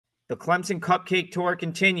The Clemson Cupcake Tour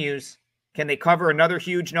continues. Can they cover another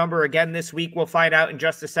huge number again this week? We'll find out in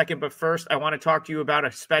just a second. But first, I want to talk to you about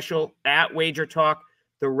a special at Wager Talk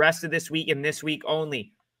the rest of this week and this week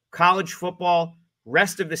only. College football,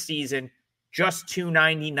 rest of the season, just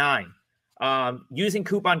 $2.99. Using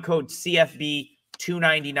coupon code CFB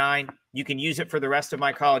 $2.99. You can use it for the rest of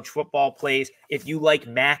my college football plays. If you like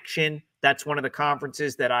Maction, that's one of the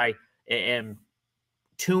conferences that I am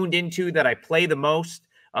tuned into, that I play the most.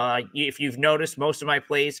 If you've noticed, most of my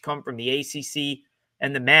plays come from the ACC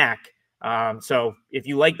and the MAC. So if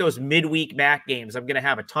you like those midweek MAC games, I'm going to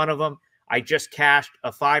have a ton of them. I just cashed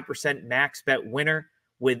a 5% max bet winner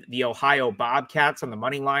with the Ohio Bobcats on the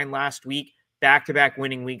money line last week. Back-to-back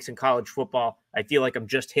winning weeks in college football. I feel like I'm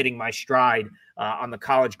just hitting my stride on the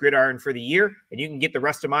college gridiron for the year. And you can get the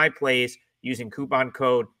rest of my plays using coupon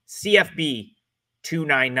code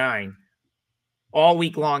CFB299 all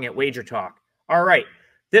week long at Wager Talk. All right.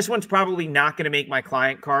 This one's probably not going to make my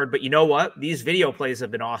client card, but you know what? These video plays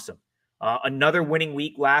have been awesome. Another winning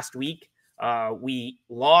week last week. We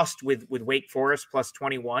lost with Wake Forest plus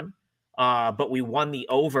 21, but we won the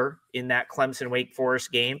over in that Clemson-Wake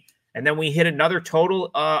Forest game. And then we hit another total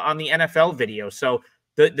on the NFL video. So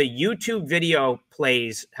the YouTube video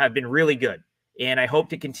plays have been really good, and I hope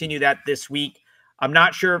to continue that this week. I'm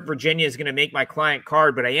not sure if Virginia is going to make my client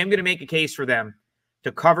card, but I am going to make a case for them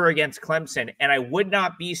to cover against Clemson, and I would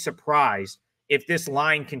not be surprised if this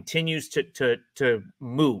line continues to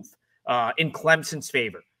move in Clemson's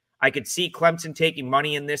favor. I could see Clemson taking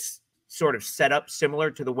money in this sort of setup, similar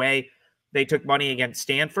to the way they took money against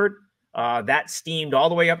Stanford. That steamed all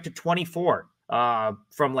the way up to 24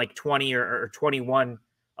 from like 20 or 21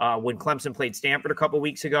 when Clemson played Stanford a couple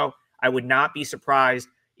weeks ago. I would not be surprised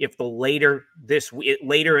if later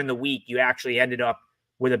in the week you actually ended up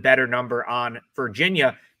with a better number on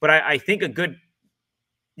Virginia. But I think a good,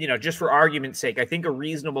 just for argument's sake, I think a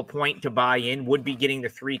reasonable point to buy in would be getting the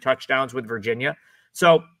 3 touchdowns with Virginia.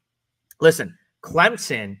 So listen,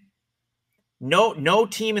 Clemson, no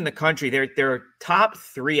team in the country, they're top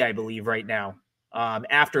 3, I believe, right now.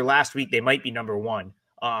 After last week, they might be number 1.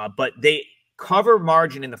 But they cover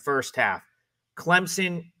margin in the first half.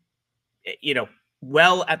 Clemson,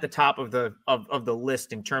 well at the top of the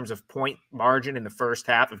list in terms of point margin in the first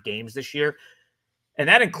half of games this year. And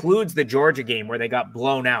that includes the Georgia game where they got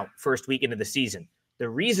blown out first week into the season. The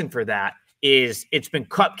reason for that is it's been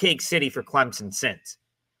Cupcake City for Clemson since.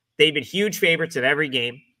 They've been huge favorites at every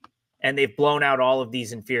game, and they've blown out all of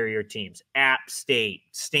these inferior teams. App State,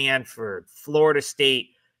 Stanford, Florida State.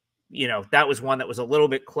 That was one that was a little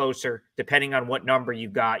bit closer. Depending on what number you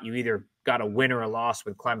got, you either got a win or a loss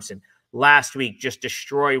with Clemson. Last week, just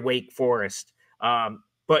destroy Wake Forest.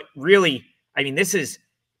 But really, I mean, this is,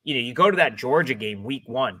 you go to that Georgia game week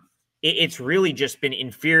 1. It's really just been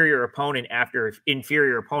inferior opponent after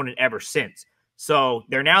inferior opponent ever since. So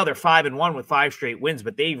they're 5-1 with 5 straight wins,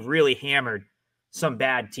 but they've really hammered some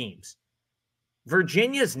bad teams.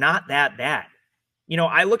 Virginia's not that bad.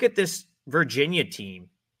 I look at this Virginia team,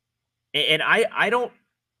 and I don't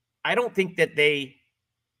think that they,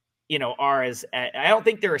 I don't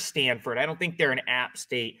think they're a Stanford. I don't think they're an App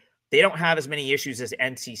State. They don't have as many issues as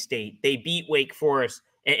NC State. They beat Wake Forest.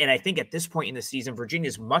 And I think at this point in the season, Virginia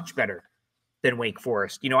is much better than Wake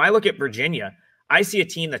Forest. I look at Virginia. I see a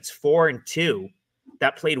team that's 4-2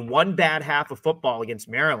 that played one bad half of football against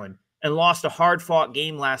Maryland and lost a hard-fought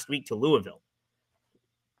game last week to Louisville.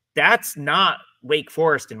 That's not Wake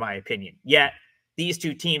Forest, in my opinion. Yet, these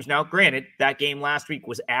two teams, now granted, that game last week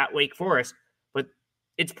was at Wake Forest, but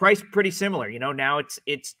it's priced pretty similar. Now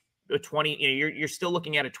it's a 20, you're still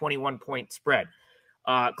looking at a 21-point spread.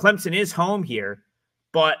 Clemson is home here,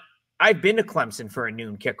 but I've been to Clemson for a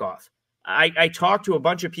noon kickoff. I talked to a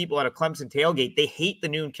bunch of people at a Clemson tailgate. They hate the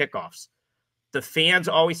noon kickoffs. The fans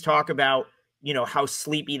always talk about, how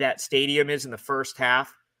sleepy that stadium is in the first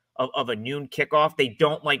half of a noon kickoff. They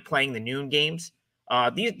don't like playing the noon games.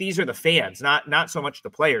 These are the fans, not so much the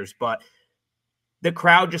players, but the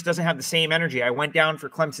crowd just doesn't have the same energy. I went down for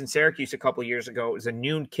Clemson-Syracuse a couple of years ago. It was a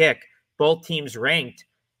noon kick, both teams ranked,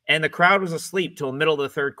 and the crowd was asleep till the middle of the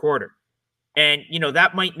third quarter. And,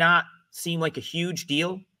 that might not seem like a huge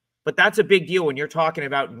deal, but that's a big deal when you're talking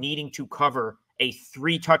about needing to cover a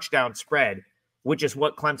 3-touchdown spread, which is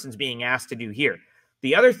what Clemson's being asked to do here.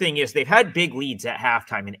 The other thing is they've had big leads at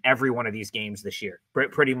halftime in every one of these games this year,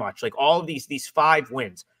 pretty much. Like all of these 5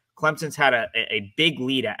 wins, Clemson's had a big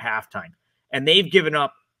lead at halftime, and they've given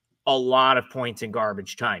up a lot of points in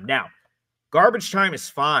garbage time. Now, garbage time is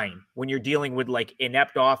fine when you're dealing with like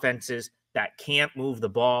inept offenses that can't move the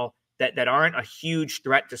ball, that aren't a huge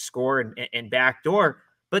threat to score and backdoor,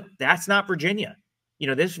 but that's not Virginia.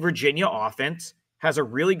 this Virginia offense has a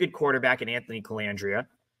really good quarterback in Anthony Colandrea.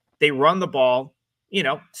 They run the ball,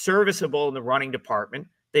 serviceable in the running department.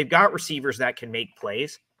 They've got receivers that can make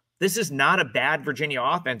plays. This is not a bad Virginia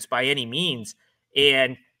offense by any means.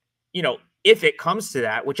 And, if it comes to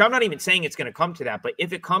that, which I'm not even saying it's going to come to that, but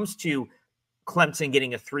if it comes to Clemson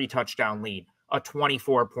getting a 3-touchdown lead, a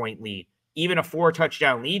 24-point lead, even a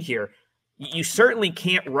 4-touchdown lead here, you certainly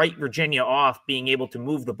can't write Virginia off being able to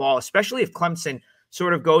move the ball, especially if Clemson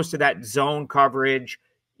sort of goes to that zone coverage.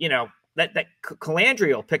 That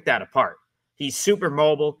Colandrea will pick that apart. He's super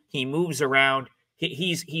mobile. He moves around.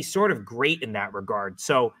 He's sort of great in that regard.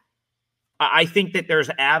 So I think that there's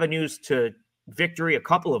avenues to victory a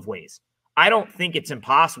couple of ways. I don't think it's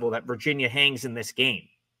impossible that Virginia hangs in this game.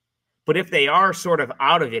 But if they are sort of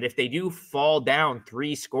out of it, if they do fall down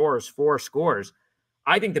 3 scores, 4 scores,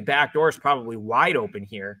 I think the back door is probably wide open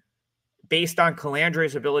here based on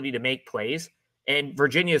Colandrea's ability to make plays and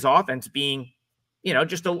Virginia's offense being,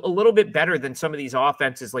 just a little bit better than some of these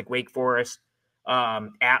offenses like Wake Forest,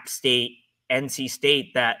 App State, NC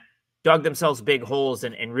State that dug themselves big holes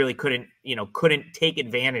and really couldn't take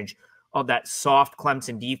advantage of that soft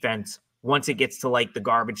Clemson defense once it gets to like the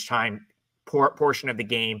garbage time portion of the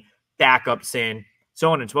game, backups in,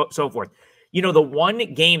 so on and so forth. The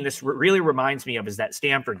one game this really reminds me of is that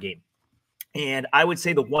Stanford game. And I would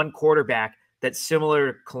say the one quarterback that's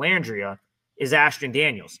similar to Colandrea is Ashton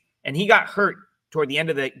Daniels. And he got hurt toward the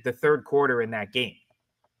end of the third quarter in that game.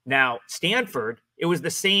 Now, Stanford, it was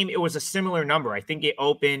the same. It was a similar number. I think it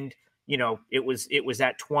opened, it was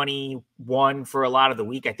at 21 for a lot of the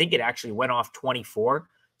week. I think it actually went off 24,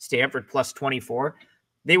 Stanford plus 24.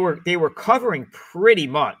 They were covering pretty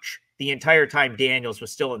much the entire time Daniels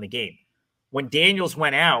was still in the game. When Daniels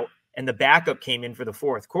went out and the backup came in for the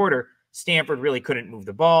fourth quarter, Stanford really couldn't move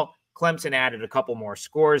the ball. Clemson added a couple more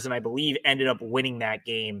scores and I believe ended up winning that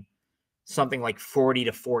game something like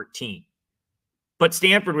 40-14. But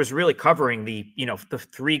Stanford was really covering the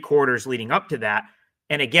 3 quarters leading up to that.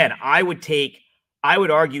 And again, I would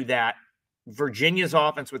argue that Virginia's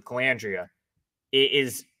offense with Colandrea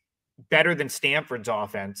is better than Stanford's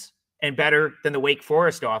offense and better than the Wake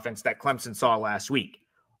Forest offense that Clemson saw last week.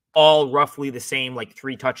 All roughly the same, like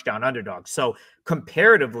 3-touchdown underdogs. So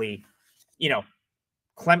comparatively,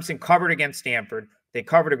 Clemson covered against Stanford. They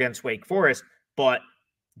covered against Wake Forest, but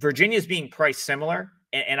Virginia's being priced similar.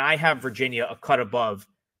 And I have Virginia a cut above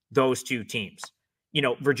those two teams.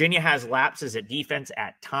 Virginia has lapses at defense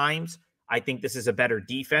at times. I think this is a better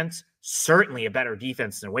defense, certainly a better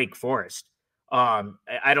defense than Wake Forest.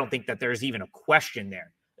 I don't think that there's even a question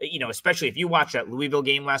there. Especially if you watch that Louisville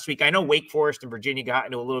game last week. I know Wake Forest and Virginia got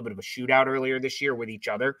into a little bit of a shootout earlier this year with each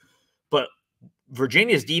other, but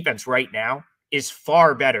Virginia's defense right now is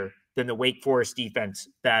far better than the Wake Forest defense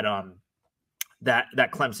that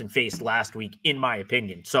Clemson faced last week, in my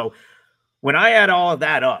opinion. So when I add all of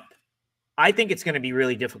that up, I think it's going to be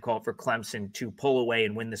really difficult for Clemson to pull away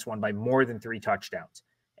and win this one by more than 3 touchdowns.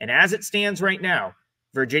 And as it stands right now,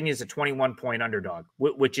 Virginia is a 21-point underdog,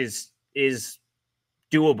 which is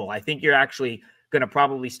doable. I think you're actually going to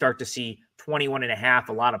probably start to see 21.5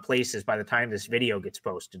 a lot of places by the time this video gets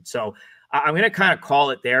posted. So I'm going to kind of call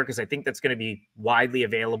it there because I think that's going to be widely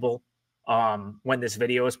available when this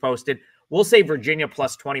video is posted. We'll say Virginia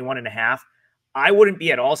plus 21.5. I wouldn't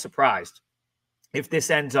be at all surprised if this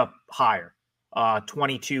ends up higher,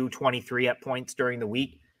 22, 23 at points during the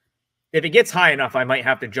week. If it gets high enough, I might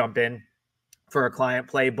have to jump in for a client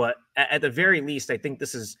play. But at the very least, I think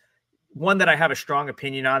this is one that I have a strong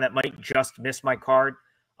opinion on that might just miss my card.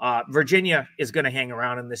 Virginia is going to hang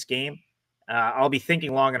around in this game. I'll be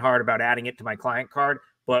thinking long and hard about adding it to my client card.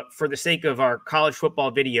 But for the sake of our college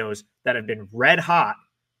football videos that have been red hot,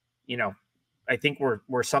 I think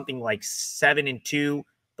we're something like 7-2.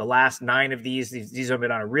 The last 9 of these have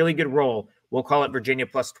been on a really good roll. We'll call it Virginia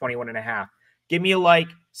plus 21.5. Give me a like,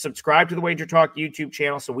 subscribe to the Wager Talk YouTube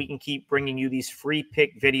channel so we can keep bringing you these free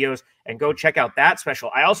pick videos, and go check out that special.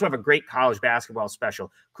 I also have a great college basketball special.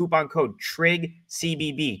 Coupon code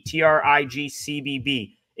TRIGCBB,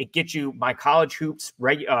 TRIGCBB. It gets you my college hoops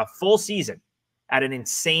full season at an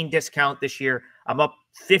insane discount this year. I'm up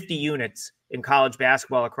 50 units in college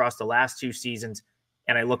basketball across the last 2 seasons,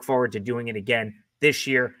 and I look forward to doing it again this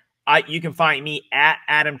year. You can find me at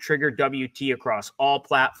Adam Trigger WT across all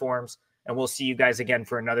platforms, and we'll see you guys again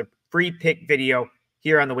for another free pick video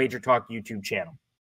here on the Wager Talk YouTube channel.